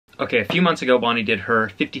Okay, a few months ago, Bonnie did her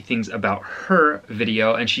 50 things about her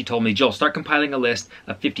video, and she told me, Joel, start compiling a list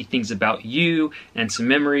of 50 things about you and some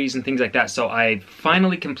memories and things like that. So I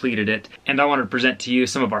finally completed it, and I wanted to present to you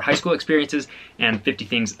some of our high school experiences and 50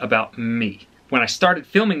 things about me. When I started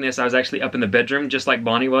filming this, I was actually up in the bedroom just like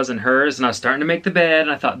Bonnie was in hers, and I was starting to make the bed,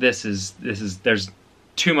 and I thought, there's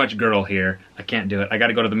too much girl here. I can't do it. I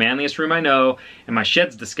gotta go to the manliest room I know, and my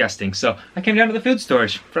shed's disgusting. So I came down to the food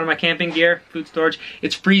storage, in front of my camping gear, food storage.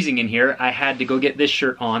 It's freezing in here. I had to go get this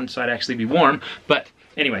shirt on so I'd actually be warm. But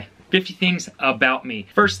anyway, 50 things about me.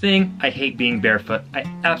 First thing, I hate being barefoot. I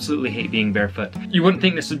absolutely hate being barefoot. You wouldn't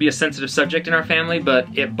think this would be a sensitive subject in our family, but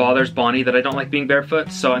it bothers Bonnie that I don't like being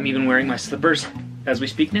barefoot, so I'm even wearing my slippers as we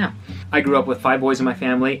speak now. I grew up with 5 boys in my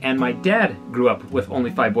family, and my dad grew up with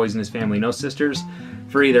only 5 boys in his family, no sisters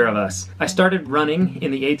for either of us. I started running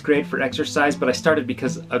in the 8th grade for exercise, but I started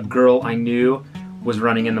because a girl I knew was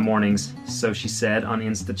running in the mornings, so she said on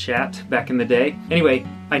Insta chat back in the day. Anyway,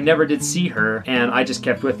 I never did see her, and I just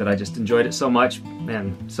kept with it. I just enjoyed it so much,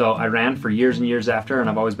 and so I ran for years and years after, and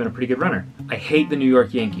I've always been a pretty good runner. I hate the New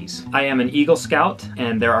York Yankees. I am an Eagle Scout,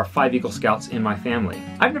 and there are 5 Eagle Scouts in my family.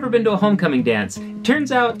 I've never been to a homecoming dance. It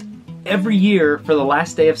turns out every year for the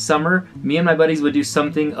last day of summer, me and my buddies would do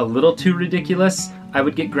something a little too ridiculous. I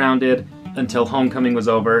would get grounded until homecoming was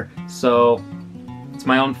over, so it's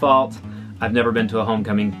my own fault. I've never been to a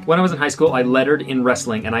homecoming. When I was in high school, I lettered in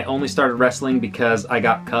wrestling, and I only started wrestling because I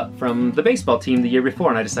got cut from the baseball team the year before,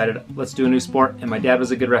 and I decided, let's do a new sport, and my dad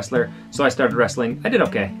was a good wrestler, so I started wrestling. I did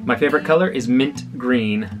okay. My favorite color is mint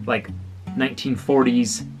green, like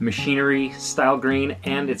 1940s machinery style green,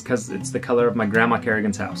 and it's because it's the color of my grandma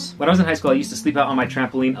Kerrigan's house. When I was in high school, I used to sleep out on my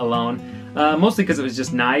trampoline alone, mostly because it was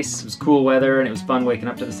just nice, it was cool weather, and it was fun waking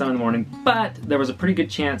up to the sun in the morning, but there was a pretty good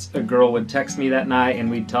chance a girl would text me that night and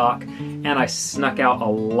we'd talk, and I snuck out a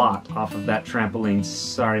lot off of that trampoline.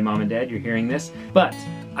 Sorry, Mom and Dad, you're hearing this, but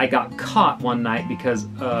I got caught one night because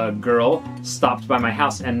a girl stopped by my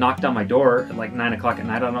house and knocked on my door at like 9 o'clock at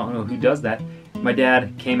night. I don't know who does that. My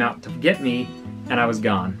dad came out to get me, and I was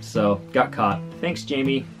gone, so got caught. Thanks,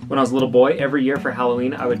 Jamie. When I was a little boy, every year for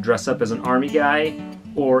Halloween, I would dress up as an army guy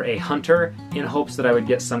or a hunter in hopes that I would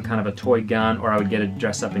get some kind of a toy gun, or I would get to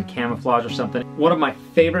dress up in camouflage or something. One of my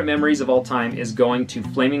favorite memories of all time is going to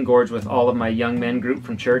Flaming Gorge with all of my young men group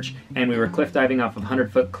from church, and we were cliff diving off of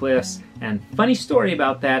 100-foot cliffs. And funny story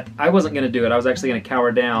about that, I wasn't gonna do it. I was actually gonna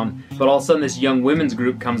cower down, but all of a sudden this young women's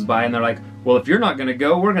group comes by and they're like, well, if you're not gonna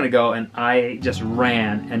go, we're gonna go. And I just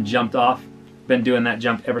ran and jumped off. Been doing that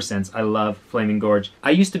jump ever since. I love Flaming Gorge.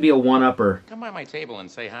 I used to be a one-upper. Come by my table and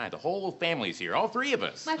say hi. The whole family's here, all 3 of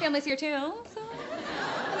us. My family's here too, so.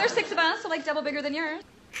 And there's 6 of us, so like double bigger than yours.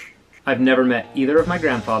 I've never met either of my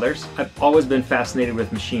grandfathers. I've always been fascinated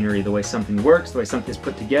with machinery, the way something works, the way something's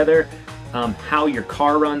put together, how your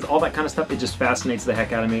car runs, all that kind of stuff. It just fascinates the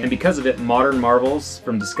heck out of me. And because of it, Modern Marvels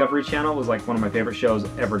from Discovery Channel was like one of my favorite shows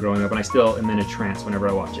ever growing up, and I still am in a trance whenever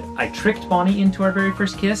I watch it. I tricked Bonnie into our very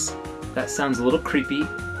first kiss. That sounds a little creepy.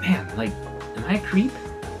 Man, like, am I a creep?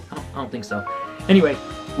 I don't think so. Anyway,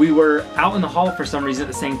 we were out in the hall for some reason at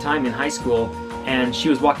the same time in high school, and she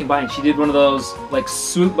was walking by and she did one of those, like,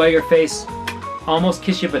 swoop by your face, almost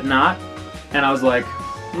kiss you but not. And I was like,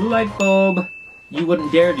 light bulb, you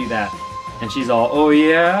wouldn't dare do that. And she's all, oh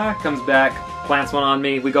yeah, comes back, plants one on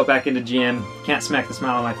me, we go back into gym, can't smack the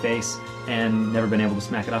smile on my face, and never been able to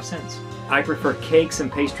smack it off since. I prefer cakes and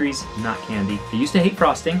pastries, not candy. I used to hate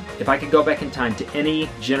frosting. If I could go back in time to any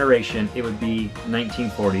generation, it would be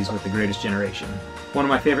 1940s with the Greatest Generation. One of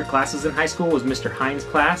my favorite classes in high school was Mr. Hines'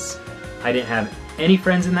 class. I didn't have any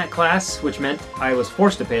friends in that class, which meant I was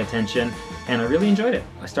forced to pay attention, and I really enjoyed it.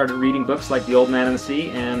 I started reading books like The Old Man and the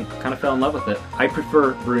Sea and kind of fell in love with it. I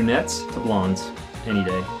prefer brunettes to blondes any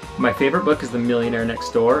day. My favorite book is The Millionaire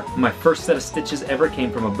Next Door. My first set of stitches ever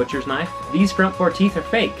came from a butcher's knife. These front 4 teeth are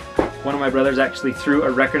fake. One of my brothers actually threw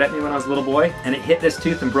a record at me when I was a little boy, and it hit this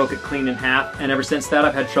tooth and broke it clean in half. And ever since that,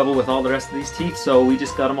 I've had trouble with all the rest of these teeth, so we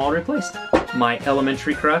just got them all replaced. My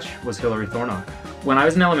elementary crush was Hillary Thornock. When I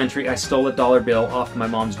was in elementary, I stole a dollar bill off my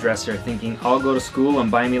mom's dresser thinking I'll go to school and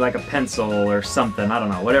buy me like a pencil or something, I don't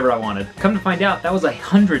know, whatever I wanted. Come to find out, that was a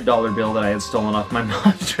 $100 bill that I had stolen off my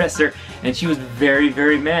mom's dresser, and she was very,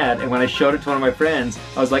 very mad. And when I showed it to one of my friends,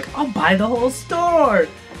 I was like, I'll buy the whole store.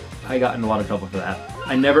 I got in a lot of trouble for that.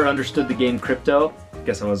 I never understood the game crypto.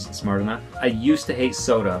 Guess I wasn't smart enough. I used to hate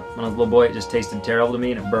soda. When I was a little boy, it just tasted terrible to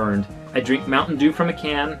me and it burned. I drink Mountain Dew from a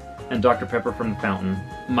can and Dr. Pepper from the fountain.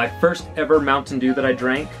 My first ever Mountain Dew that I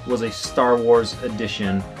drank was a Star Wars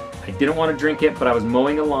edition. I didn't want to drink it, but I was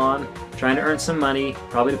mowing a lawn, trying to earn some money,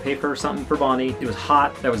 probably to pay for something for Bonnie. It was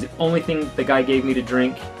hot. That was the only thing the guy gave me to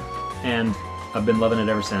drink, and I've been loving it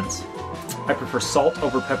ever since. I prefer salt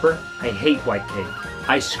over pepper. I hate white cake.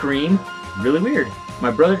 I scream. Really weird. My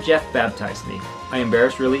brother Jeff baptized me. I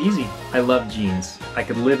embarrass really easy. I love jeans. I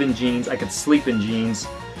could live in jeans. I could sleep in jeans.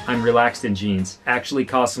 I'm relaxed in jeans. Actually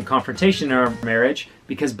caused some confrontation in our marriage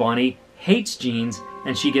because Bonnie hates jeans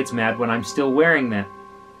and she gets mad when I'm still wearing them.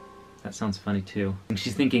 That sounds funny too. And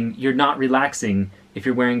she's thinking, you're not relaxing if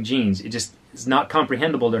you're wearing jeans. It just is not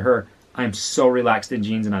comprehensible to her. I'm so relaxed in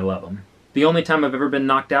jeans and I love them. The only time I've ever been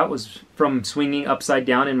knocked out was from swinging upside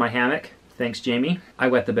down in my hammock. Thanks, Jamie. I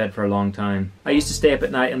wet the bed for a long time. I used to stay up at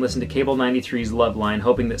night and listen to Cable 93's Love Line,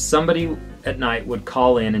 hoping that somebody at night would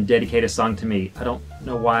call in and dedicate a song to me. I don't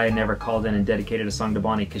know why I never called in and dedicated a song to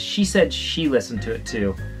Bonnie, because she said she listened to it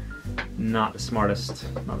too. Not the smartest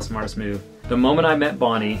move. The moment I met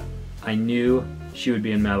Bonnie, I knew she would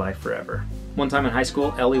be in my life forever. One time in high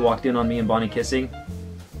school, Ellie walked in on me and Bonnie kissing.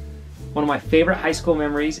 One of my favorite high school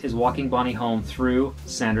memories is walking Bonnie home through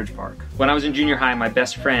Sandridge Park. When I was in junior high, my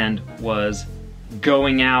best friend was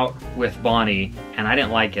going out with Bonnie, and I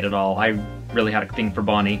didn't like it at all. I really had a thing for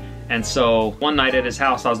Bonnie. And so one night at his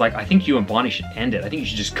house, I was like, I think you and Bonnie should end it. I think you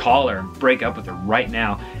should just call her and break up with her right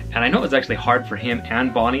now. And I know it was actually hard for him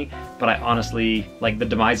and Bonnie, but I honestly, like, the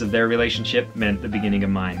demise of their relationship meant the beginning of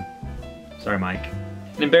mine. Sorry, Mike.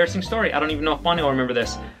 An embarrassing story. I don't even know if Bonnie will remember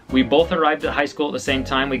this. We both arrived at high school at the same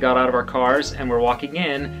time. We got out of our cars and we're walking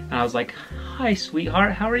in, and I was like, hi,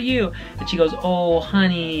 sweetheart, how are you? And she goes, oh,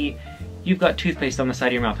 honey, you've got toothpaste on the side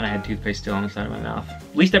of your mouth. And I had toothpaste still on the side of my mouth.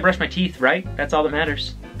 At least I brushed my teeth, right? That's all that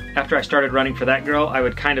matters. After I started running for that girl, I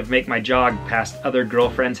would kind of make my jog past other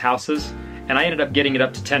girlfriends' houses, and I ended up getting it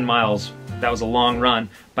up to 10 miles. That was a long run,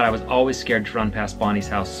 but I was always scared to run past Bonnie's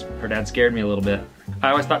house. Her dad scared me a little bit. I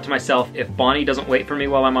always thought to myself, if Bonnie doesn't wait for me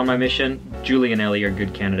while I'm on my mission, Julie and Ellie are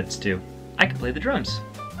good candidates too. I could play the drums.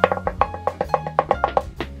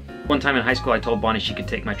 One time in high school, I told Bonnie she could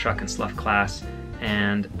take my truck and slough class,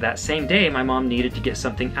 and that same day, my mom needed to get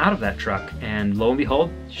something out of that truck, and lo and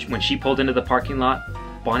behold, when she pulled into the parking lot,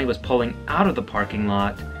 Bonnie was pulling out of the parking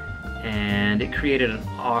lot, and it created an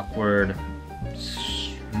awkward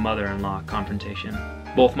mother-in-law confrontation.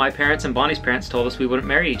 Both my parents and Bonnie's parents told us we wouldn't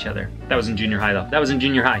marry each other. That was in junior high though. That was in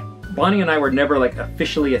junior high. Bonnie and I were never like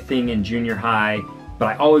officially a thing in junior high, but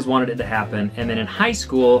I always wanted it to happen. And then in high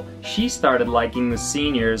school, she started liking the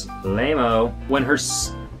seniors, lame-o. When her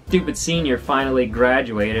stupid senior finally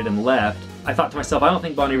graduated and left, I thought to myself, I don't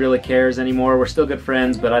think Bonnie really cares anymore. We're still good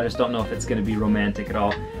friends, but I just don't know if it's gonna be romantic at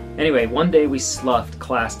all. Anyway, one day we sloughed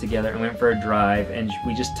class together and went for a drive, and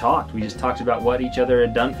we just talked. We just talked about what each other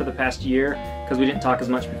had done for the past year, because we didn't talk as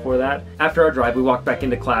much before that. After our drive, we walked back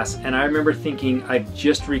into class, and I remember thinking I'd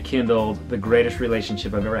just rekindled the greatest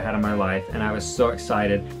relationship I've ever had in my life, and I was so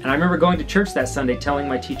excited. And I remember going to church that Sunday telling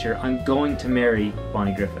my teacher, I'm going to marry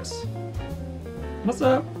Bonnie Griffiths. What's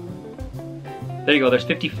up? There you go, there's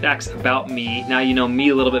 50 facts about me. Now you know me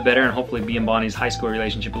a little bit better, and hopefully me and Bonnie's high school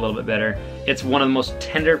relationship a little bit better. It's one of the most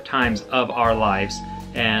tender times of our lives,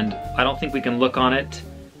 and I don't think we can look on it,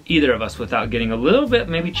 either of us, without getting a little bit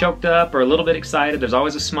maybe choked up or a little bit excited. There's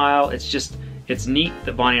always a smile. It's neat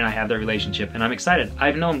that Bonnie and I have that relationship, and I'm excited.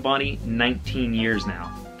 I've known Bonnie 19 years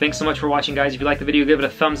now. Thanks so much for watching, guys. If you liked the video, give it a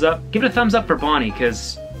thumbs up. Give it a thumbs up for Bonnie,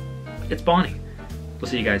 because it's Bonnie. We'll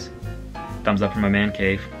see you guys. Thumbs up for my man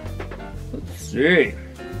cave. Let's see.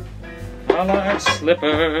 I like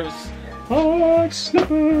slippers. I like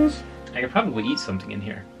slippers. I could probably eat something in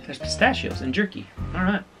here. There's pistachios and jerky. All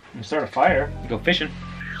right, I'm gonna start a fire and go fishing.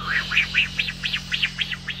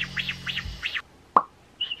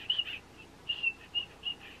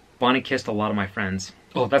 Bonnie kissed a lot of my friends.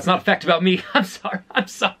 Oh, that's not a fact about me. I'm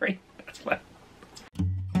sorry.